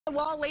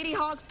Wall Lady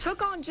Hawks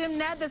took on Jim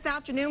Ned this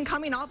afternoon,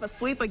 coming off a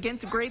sweep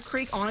against Grape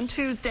Creek on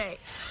Tuesday.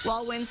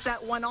 Wall wins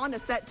set 1 on to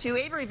set 2.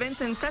 Avery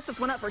Vincent sets this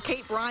one up for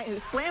Kate Bryant, who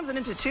slams it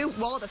into 2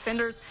 Wall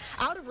defenders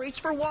out of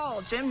reach for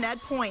Wall. Jim Ned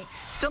point.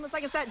 Still in the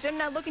second set, Jim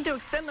Ned looking to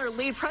extend their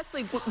lead.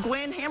 Presley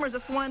Gwynn hammers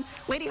this one.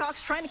 Lady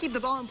Hawks trying to keep the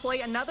ball in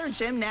play. Another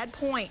Jim Ned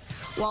point.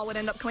 Wall would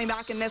end up coming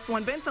back in this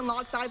one. Vincent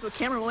locks eyes with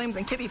Cameron Williams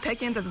and Kippy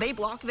Pickens as they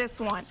block this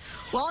one.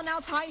 Wall now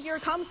tied. Here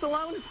comes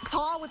Salone's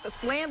Paul with the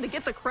slam to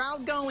get the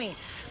crowd going.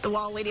 The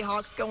Wall Lady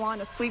Hawks go on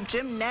to sweep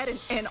Jim Ned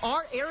in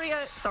our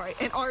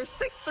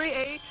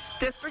 6-3A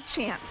district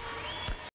champs.